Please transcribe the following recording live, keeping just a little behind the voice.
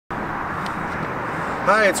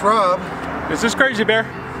Hi, it's Rob. This is Crazy Bear.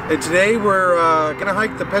 And today we're going to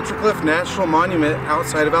hike the Petroglyph National Monument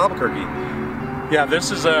outside of Albuquerque. Yeah, this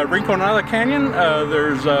is Rinconada Canyon.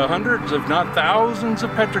 There's hundreds, if not thousands, of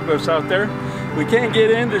petroglyphs out there. We can't get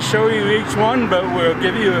in to show you each one, but we'll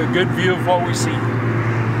give you a good view of what we see.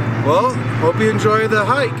 Well, hope you enjoy the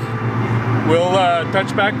hike. We'll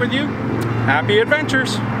touch back with you. Happy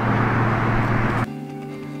adventures.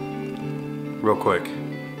 Real quick,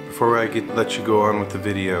 before I let you go on with the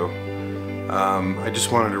video, I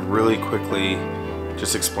just wanted to really quickly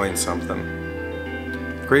just explain something.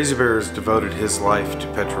 Crazy Bear has devoted his life to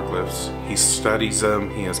petroglyphs. He studies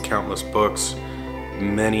them, he has countless books,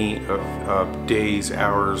 many of days,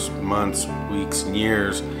 hours, months, weeks, and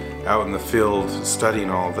years out in the field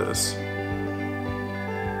studying all this.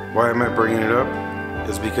 Why am I bringing it up?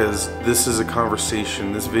 Is because this is a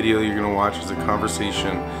conversation, this video you're going to watch is a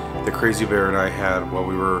conversation that Crazy Bear and I had while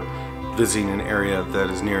we were visiting an area that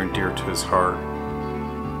is near and dear to his heart.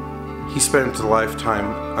 He spent a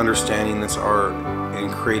lifetime understanding this art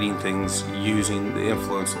and creating things using the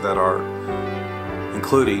influence of that art,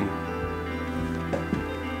 including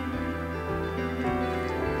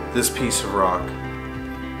this piece of rock.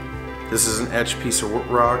 This is an etched piece of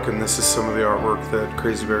rock, and this is some of the artwork that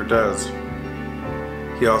Crazy Bear does.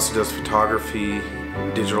 He also does photography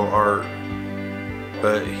and digital art,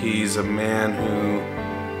 but he's a man who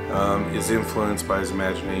is influenced by his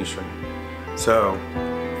imagination. So,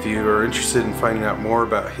 if you are interested in finding out more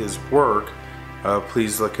about his work,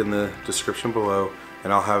 please look in the description below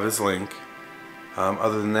and I'll have his link.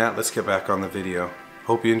 Other than that, let's get back on the video.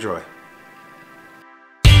 Hope you enjoy.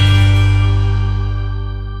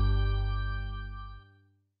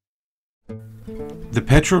 The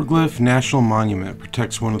Petroglyph National Monument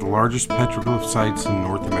protects one of the largest petroglyph sites in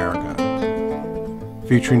North America,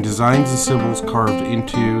 featuring designs and symbols carved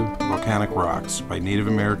into volcanic rocks by Native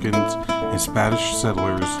Americans and Spanish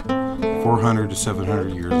settlers 400 to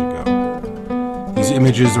 700 years ago. These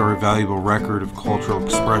images are a valuable record of cultural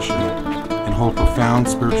expression and hold profound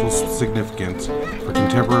spiritual significance for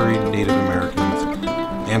contemporary Native Americans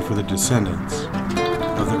and for the descendants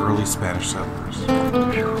of the early Spanish settlers.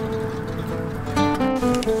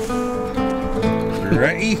 You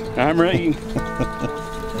ready? I'm ready.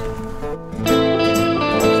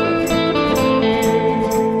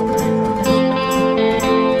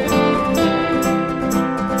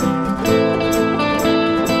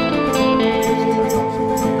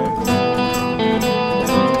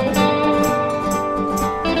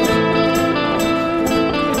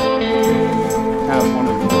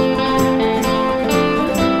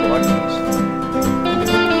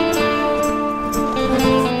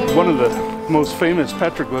 One of the most famous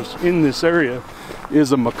petroglyphs in this area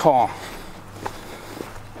is a macaw,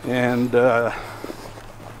 and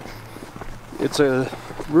it's a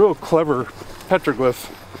real clever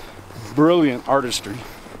petroglyph, brilliant artistry,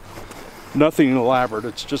 nothing elaborate,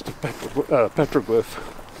 it's just a petroglyph,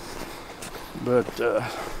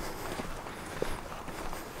 but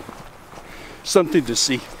something to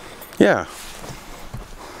see. Yeah.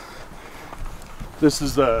 This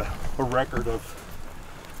is a record of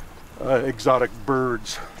exotic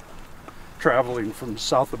birds traveling from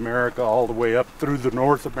South America all the way up through the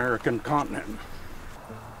North American continent.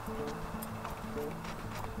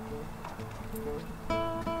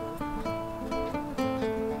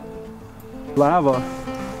 Lava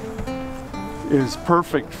is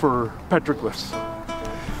perfect for petroglyphs.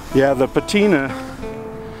 Yeah, the patina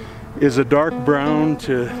is a dark brown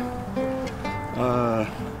to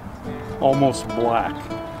almost black.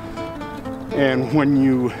 And when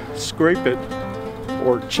you scrape it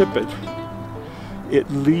or chip it,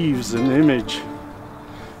 it leaves an image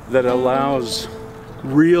that allows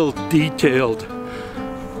real detailed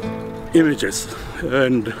images.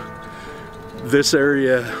 And this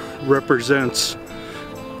area represents,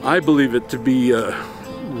 I believe it to be a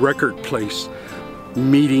record place,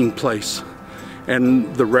 meeting place.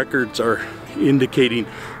 And the records are indicating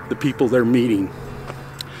the people they're meeting.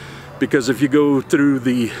 Because if you go through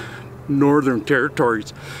the Northern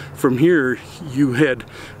Territories, from here you head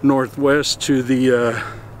northwest to the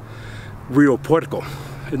Rio Puerto,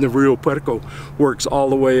 and the Rio Puerto works all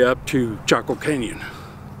the way up to Chaco Canyon.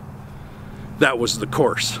 That was the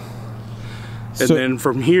course. And then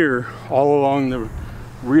from here all along the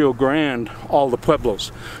Rio Grande, all the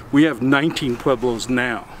pueblos. We have 19 pueblos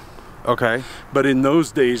now. Okay. But in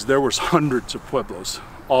those days there was hundreds of pueblos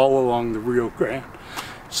all along the Rio Grande.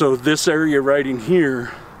 So this area right in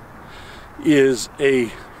here is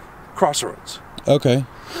a crossroads. Okay.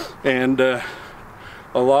 And a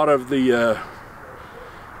lot of the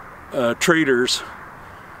traders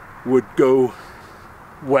would go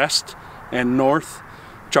west and north,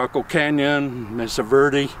 Chaco Canyon, Mesa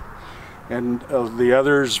Verde, and the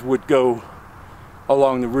others would go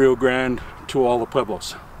along the Rio Grande to all the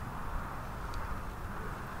pueblos,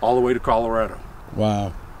 all the way to Colorado.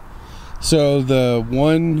 Wow. So the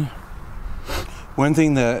one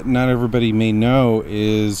thing that not everybody may know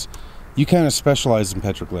is you kind of specialize in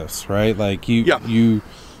petroglyphs, right? Like you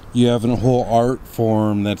have a whole art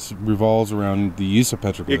form that revolves around the use of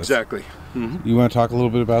petroglyphs. Exactly. Mm-hmm. You want to talk a little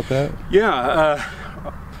bit about that? Yeah.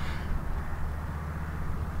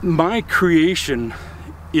 My creation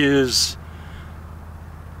is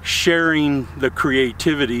sharing the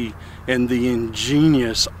creativity and the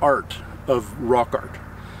ingenious art of rock art.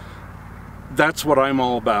 That's what I'm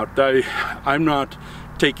all about. I'm not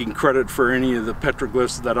taking credit for any of the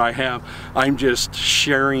petroglyphs that I have. I'm just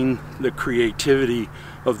sharing the creativity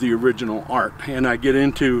of the original art, and I get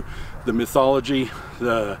into the mythology,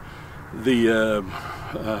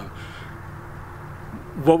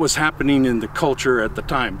 what was happening in the culture at the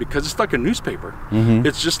time, because it's like a newspaper. Mm-hmm.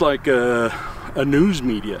 It's just like a news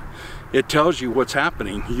media. It tells you what's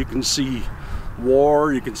happening. You can see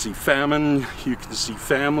war, you can see famine, you can see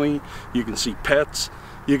family, you can see pets,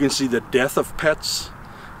 you can see the death of pets.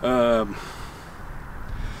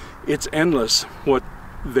 It's endless what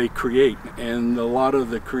they create, and a lot of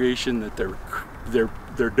the creation that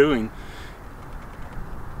they're doing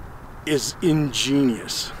is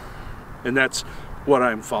ingenious, and that's what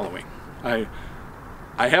I'm following. I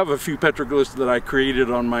have a few petroglyphs that I created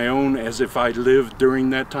on my own as if I lived during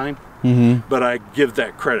that time. Mm-hmm. But I give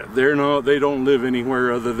that credit. They don't live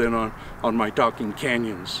anywhere other than on my Talking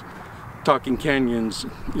Canyons. Talking Canyons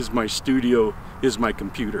is my studio, is my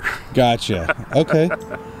computer. Gotcha. Okay.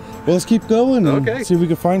 Well, let's keep going and see if we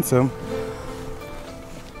can find some.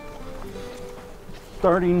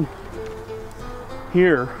 Starting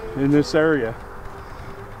here in this area,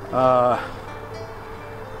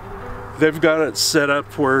 they've got it set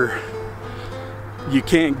up where you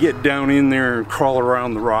can't get down in there and crawl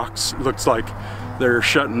around the rocks. It looks like they're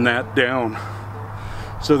shutting that down.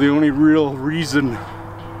 So the only real reason,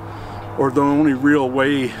 or the only real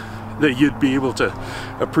way that you'd be able to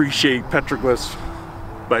appreciate petroglyphs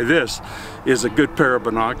by this is a good pair of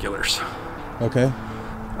binoculars. Okay.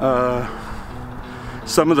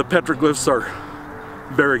 Some of the petroglyphs are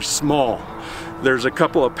very small. There's a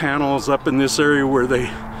couple of panels up in this area where they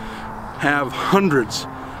have hundreds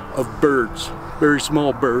of birds, very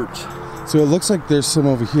small birds. So it looks like there's some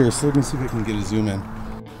over here, so let me see if I can get a zoom in.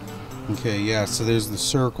 Okay, yeah, so there's the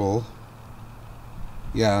circle.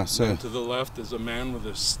 Yeah, so... And to the left is a man with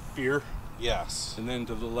a spear. Yes. And then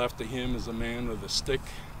to the left of him is a man with a stick.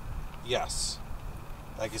 Yes.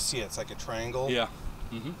 I can see it, it's like a triangle. Yeah.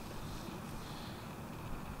 Mm-hmm.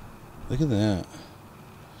 Look at that.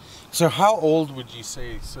 So how old would you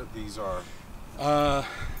say these are?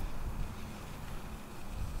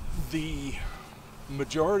 The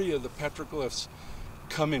majority of the petroglyphs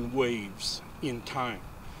come in waves in time.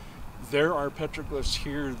 There are petroglyphs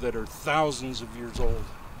here that are thousands of years old,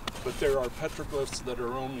 but there are petroglyphs that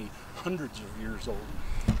are only hundreds of years old.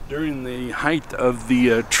 During the height of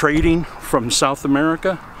the trading from South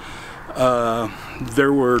America,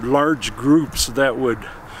 there were large groups that would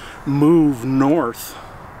move north,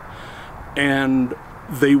 and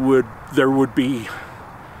there would be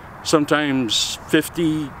sometimes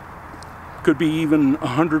 50, could be even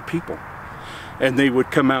 100 people, and they would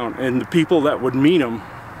come out, and the people that would meet them,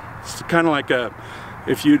 it's kind of like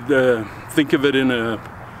if you'd think of it in a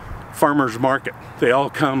farmer's market. They all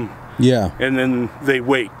come, yeah, and then they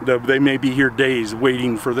wait. They may be here days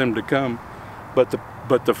waiting for them to come, but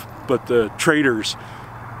the traders,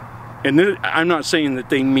 and I'm not saying that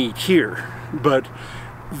they meet here, but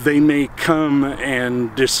they may come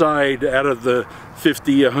and decide out of the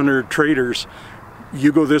 50, 100 traders,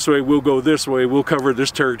 you go this way, we'll go this way, we'll cover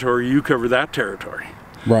this territory, you cover that territory.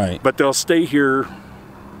 Right. But they'll stay here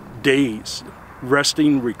days,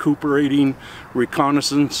 resting, recuperating,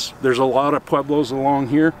 reconnaissance. There's a lot of pueblos along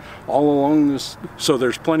here, all along this, so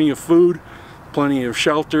there's plenty of food, plenty of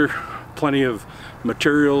shelter, plenty of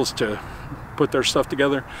materials to put their stuff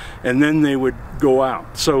together, and then they would go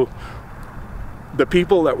out. So the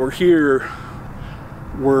people that were here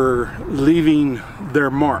were leaving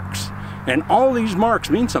their marks, and all these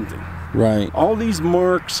marks mean something. Right. All these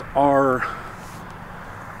marks are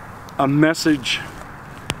a message,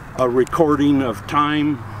 a recording of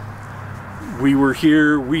time. We were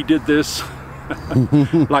here, we did this,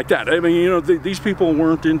 like that. I mean, you know, these people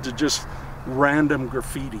weren't into just random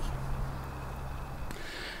graffiti.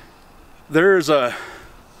 There's a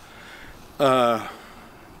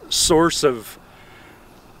source of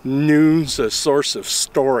news, a source of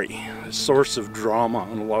story, a source of drama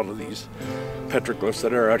on a lot of these petroglyphs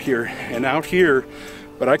that are out here. And out here,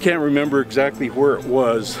 but I can't remember exactly where it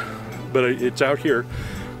was, but it's out here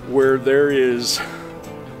where there is,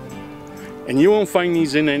 and you won't find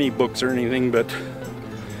these in any books or anything, but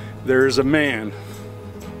there is a man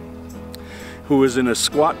who is in a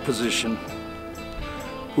squat position,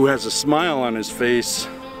 who has a smile on his face,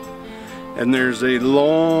 and there's a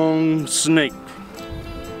long snake.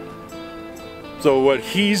 So what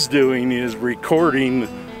he's doing is recording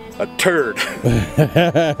a turd.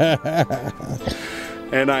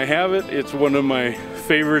 And I have it. It's one of my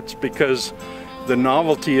favorites because the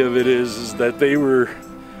novelty of it is that they were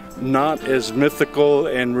not as mythical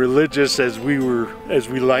and religious as we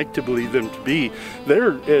like to believe them to be.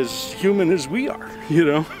 They're as human as we are, you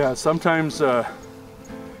know. Yeah, sometimes the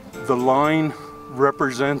line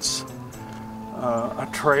represents a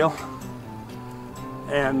trail,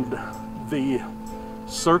 and the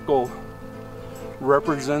circle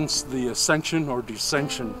represents the ascension or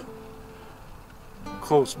descension.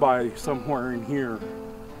 Close by somewhere in here,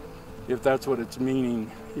 if that's what it's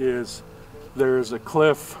meaning, is there is a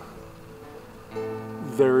cliff,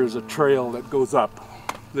 there is a trail that goes up.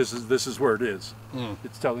 This is where it is.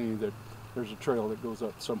 It's telling you that there's a trail that goes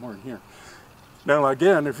up somewhere in here. Now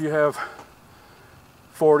again, if you have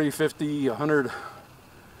 40, 50, 100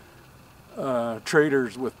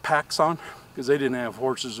 traders with packs on, because they didn't have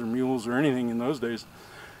horses or mules or anything in those days,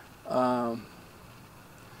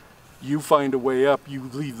 you find a way up, you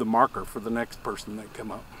leave the marker for the next person that come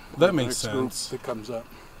up. That makes sense. That comes up.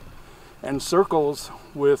 And circles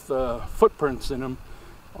with footprints in them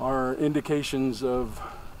are indications of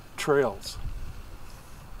trails.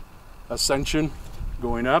 Ascension,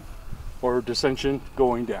 going up, or descension,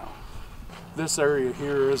 going down. This area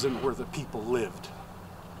here isn't where the people lived.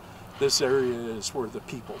 This area is where the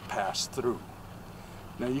people passed through.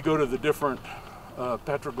 Now you go to the different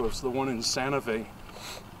petroglyphs, the one in Santa Fe,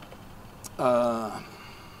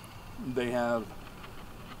 they have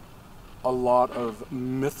a lot of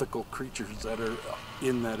mythical creatures that are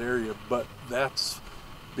in that area, but that's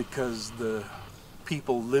because the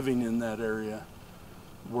people living in that area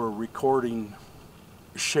were recording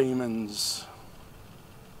shamans,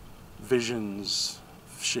 visions,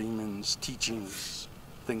 shamans, teachings,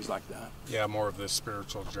 things like that. Yeah, more of the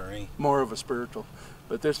spiritual journey. More of a spiritual.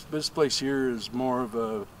 But this place here is more of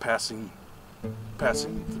a passing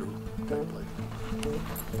through type place.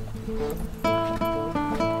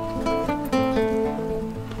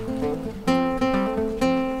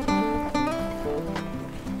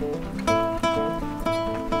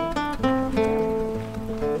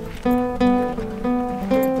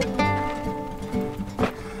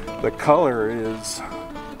 The color is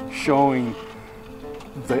showing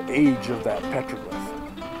the age of that petroglyph.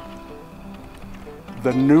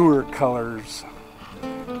 The newer colors,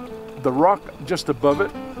 the rock just above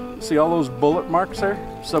it, see all those bullet marks there?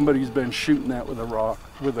 Somebody's been shooting that with a rock,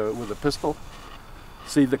 with a pistol.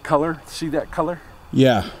 See the color? See that color?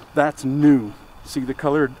 Yeah. That's new. See the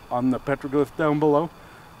color on the petroglyph down below?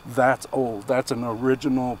 That's old. That's an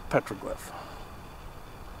original petroglyph.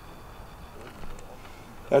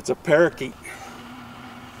 That's a parakeet.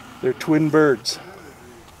 They're twin birds.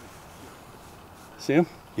 See them?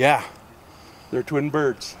 Yeah. They're twin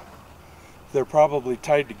birds. They're probably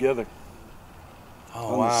tied together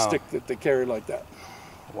on the stick that they carry like that.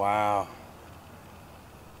 Wow.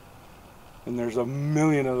 And there's a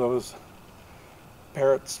million of those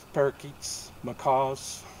parrots, parakeets,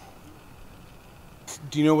 macaws.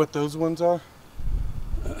 Do you know what those ones are?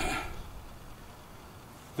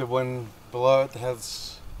 The one below it that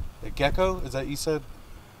has a gecko? Is that you said?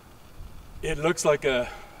 It looks like a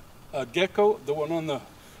gecko. The one on the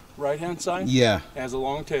right-hand side, yeah, has a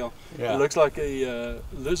long tail. Yeah. It looks like a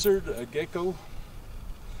lizard, a gecko,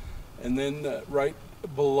 and then right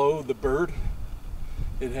below the bird,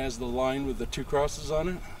 it has the line with the two crosses on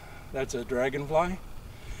it. That's a dragonfly,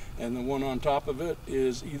 and the one on top of it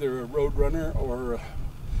is either a roadrunner or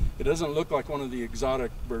it doesn't look like one of the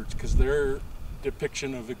exotic birds, because their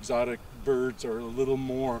depiction of exotic birds are a little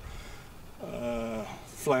more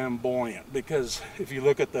flamboyant, because if you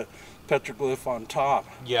look at the petroglyph on top,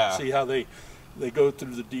 yeah, see how they go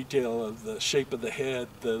through the detail of the shape of the head,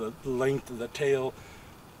 the length of the tail.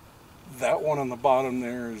 That one on the bottom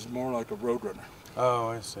there is more like a roadrunner. Oh,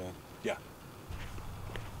 I see. Yeah.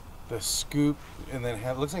 The scoop, and then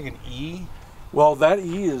it looks like an E. Well, that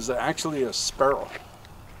E is actually a sparrow.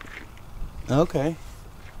 Okay.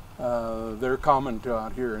 They're common to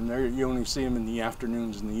out here, and you only see them in the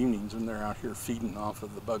afternoons and the evenings when they're out here feeding off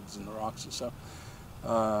of the bugs and the rocks and stuff.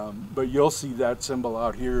 But you'll see that symbol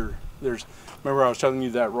out here. Remember I was telling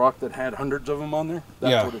you that rock that had hundreds of them on there?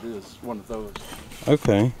 That's what it is, one of those.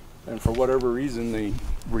 Okay. And for whatever reason, they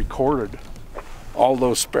recorded all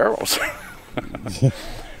those sparrows.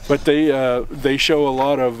 But they show a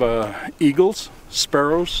lot of eagles,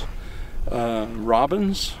 sparrows,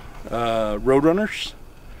 robins, roadrunners,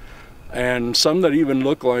 and some that even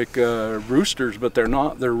look like roosters, but they're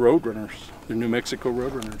not. They're roadrunners. They're New Mexico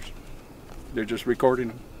roadrunners. They're just recording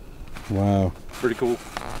them. Wow. Pretty cool.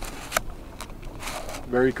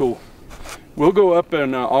 Very cool. We'll go up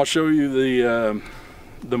and I'll show you the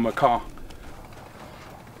macaw.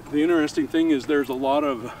 The interesting thing is there's a lot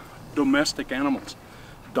of domestic animals,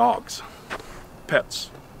 dogs,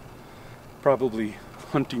 pets, probably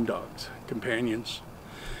hunting dogs, companions,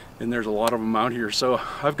 and there's a lot of them out here. So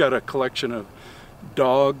I've got a collection of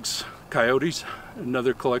dogs, coyotes,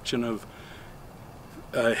 another collection of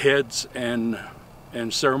heads and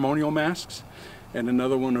ceremonial masks, and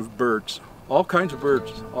another one of birds. All kinds of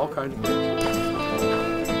birds, all kinds of birds.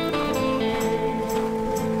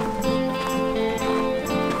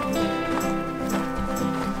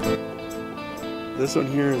 This one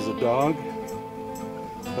here is a dog,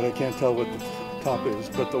 but I can't tell what the top is.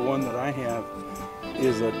 But the one that I have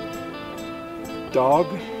is a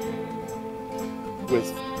dog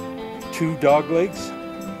with 2 dog legs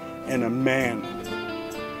and a man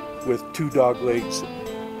with 2 dog legs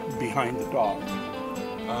behind the dog.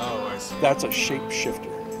 Oh, I see. That's a shapeshifter.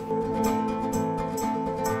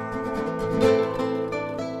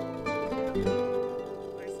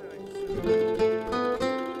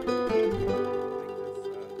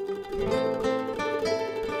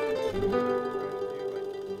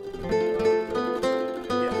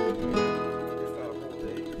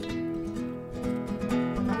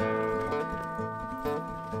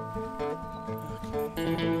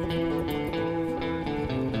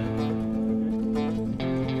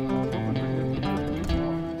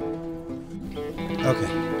 Okay.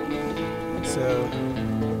 So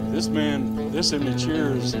this image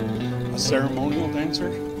here is a ceremonial dancer.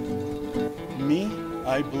 Me,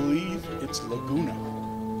 I believe it's Laguna.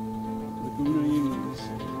 Laguna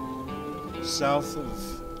is south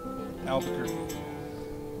of Albuquerque.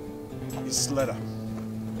 Isleta.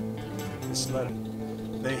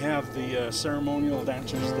 They have the ceremonial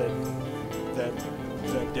dancers that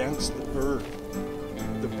dance the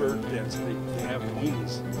bird dance. They have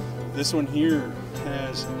wings. This one here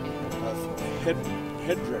has a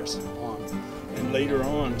headdress on, and later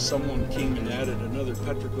on someone came and added another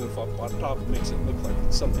petroglyph up on top, makes it look like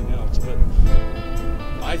it's something else. But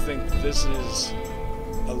I think this is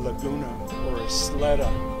a Laguna or a Sleta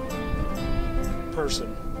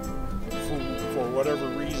person who, for whatever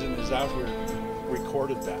reason, is out here,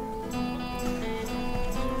 recorded that.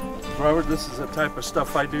 Robert, this is the type of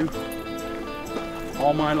stuff I do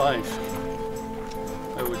all my life.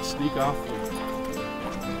 I would sneak off with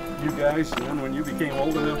you guys, and then when you became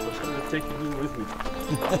old enough, I started taking you with me.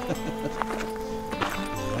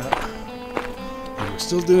 Yeah. And we're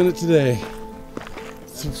still doing it today.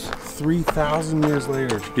 3,000 years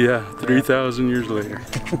later. Yeah, 3,000 years later.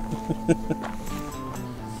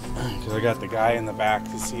 Because I got the guy in the back,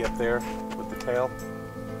 you see up there with the tail?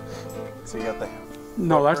 So you got the...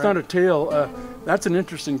 No, that's not a tail. That's an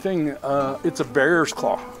interesting thing. It's a bear's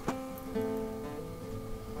claw.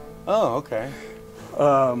 Oh, okay.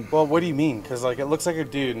 Well, what do you mean? Because like it looks like a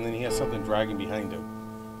dude, and then he has something dragging behind him.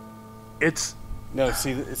 It's no.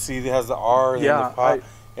 See, it has the R and then the pot,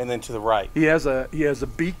 and then to the right. He has a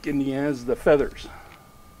beak, and he has the feathers,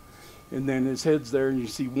 and then his head's there, and you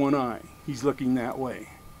see one eye. He's looking that way.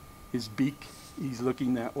 His beak, he's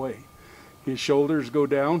looking that way. His shoulders go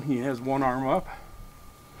down. He has one arm up,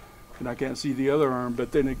 and I can't see the other arm.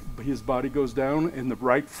 But then his body goes down, and the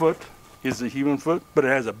right foot is a human foot, but it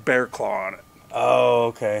has a bear claw on it. Oh,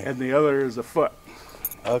 okay. And the other is a foot.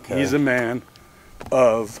 Okay. He's a man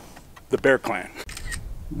of the Bear Clan.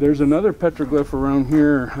 There's another petroglyph around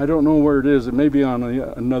here. I don't know where it is. It may be on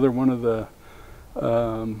another one of the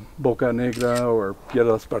Boca Negra or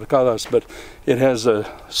Piedras Marcadas, but it has a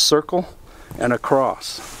circle and a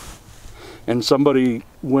cross. And somebody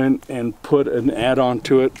went and put an add-on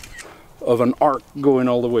to it of an arc going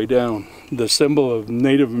all the way down. The symbol of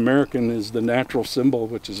Native American is the natural symbol,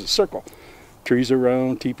 which is a circle. Trees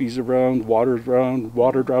around, teepees around, water's around,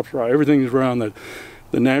 water drops around, everything's around.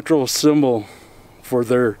 The natural symbol for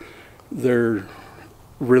their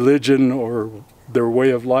religion or their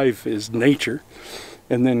way of life is nature.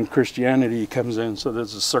 And then Christianity comes in, so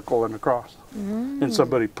there's a circle and a cross. Mm. And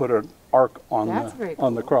somebody put an arc on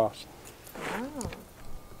the cross. Wow.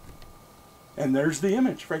 And there's the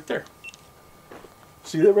image right there.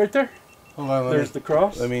 See that right there? Hold on, There's the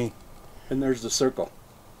cross. Let me. And there's the circle.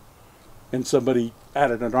 And somebody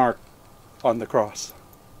added an arc on the cross.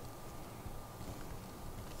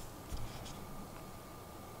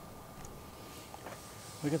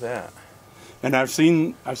 Look at that. And I've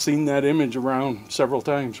seen that image around several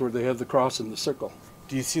times where they have the cross and the circle.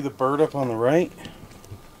 Do you see the bird up on the right?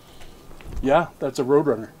 Yeah, that's a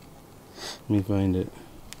roadrunner. Let me find it.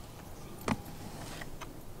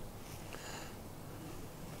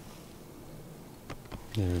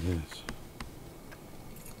 There it is.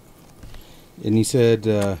 And he said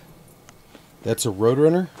that's a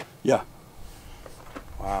roadrunner? Yeah.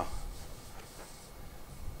 Wow.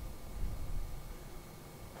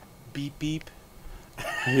 Beep beep.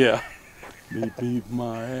 Yeah. Beep beep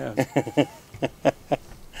my ass.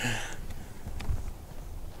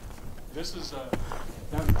 This is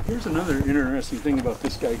now here's another interesting thing about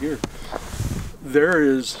this guy here. There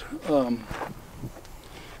is a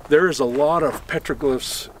lot of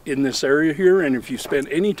petroglyphs in this area here, and if you spend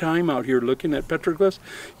any time out here looking at petroglyphs,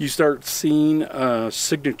 you start seeing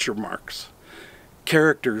signature marks,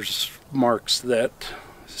 characters marks that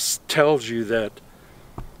tells you that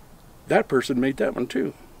that person made that one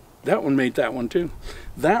too. That one made that one too.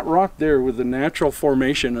 That rock there with the natural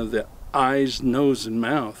formation of the eyes, nose, and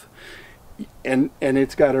mouth, and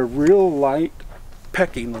it's got a real light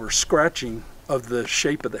pecking or scratching of the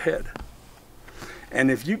shape of the head. And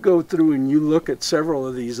if you go through and you look at several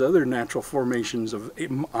of these other natural formations of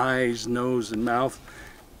eyes, nose, and mouth,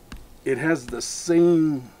 it has the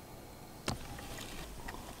same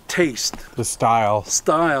taste, The style.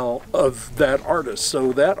 style of that artist.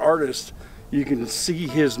 So that artist, you can see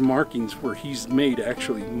his markings where he's made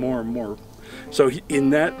actually more and more. So in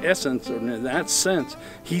that essence, or in that sense,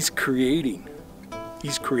 he's creating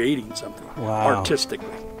something artistically.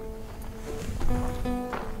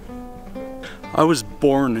 I was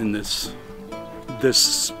born in this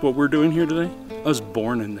what we're doing here today. I was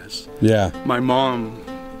born in this. Yeah. My mom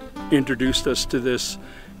introduced us to this.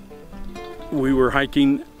 We were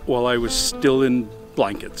hiking while I was still in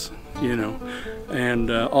blankets, you know, and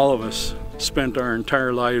all of us spent our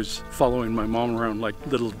entire lives following my mom around like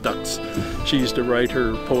little ducks. She used to write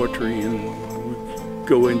her poetry, and we'd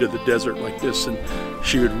go into the desert like this, and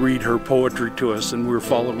she would read her poetry to us, and we were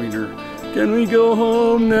following her. Can we go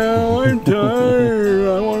home now? I'm tired.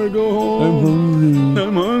 I want to go home.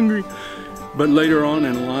 I'm hungry. But later on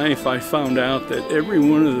in life, I found out that every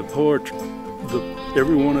one of the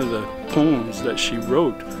poems that she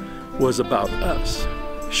wrote was about us.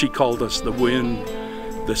 She called us the wind,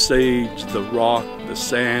 the sage, the rock, the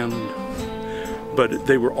sand, but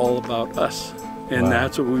they were all about us. And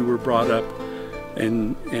that's what we were brought up.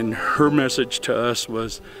 And her message to us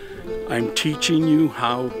was, I'm teaching you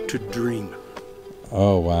how to dream.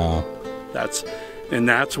 Oh wow. That's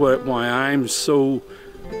why I'm so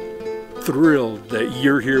thrilled that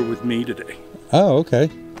you're here with me today. Oh,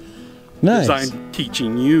 okay. Nice. Because I'm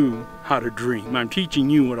teaching you how to dream. I'm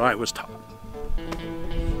teaching you what I was taught.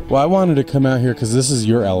 Well, I wanted to come out here because this is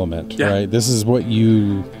your element, right? This is what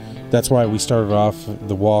that's why we started off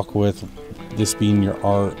the walk with this being your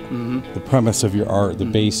art, the premise of your art, the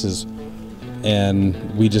basis. And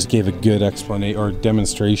we just gave a good explanation or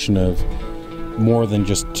demonstration of more than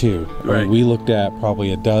just two. Right. I mean, we looked at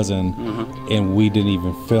probably a dozen, and we didn't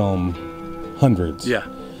even film hundreds. Yeah,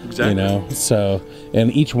 exactly. You know, so,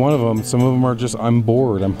 and each one of them, some of them are just, I'm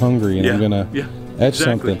bored, I'm hungry, and I'm gonna etch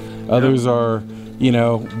something. Others are, you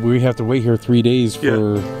know, we have to wait here 3 days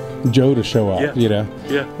for Joe to show up. You know.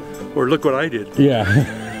 Yeah. Or look what I did. Yeah.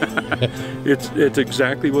 It's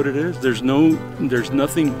exactly what it is. There's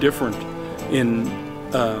nothing different in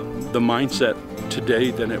the mindset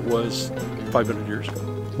today than it was 500 years ago.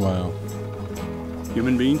 Wow.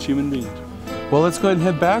 Human beings. Well, let's go ahead and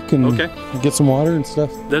head back and get some water and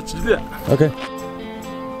stuff. Let's do that. Okay.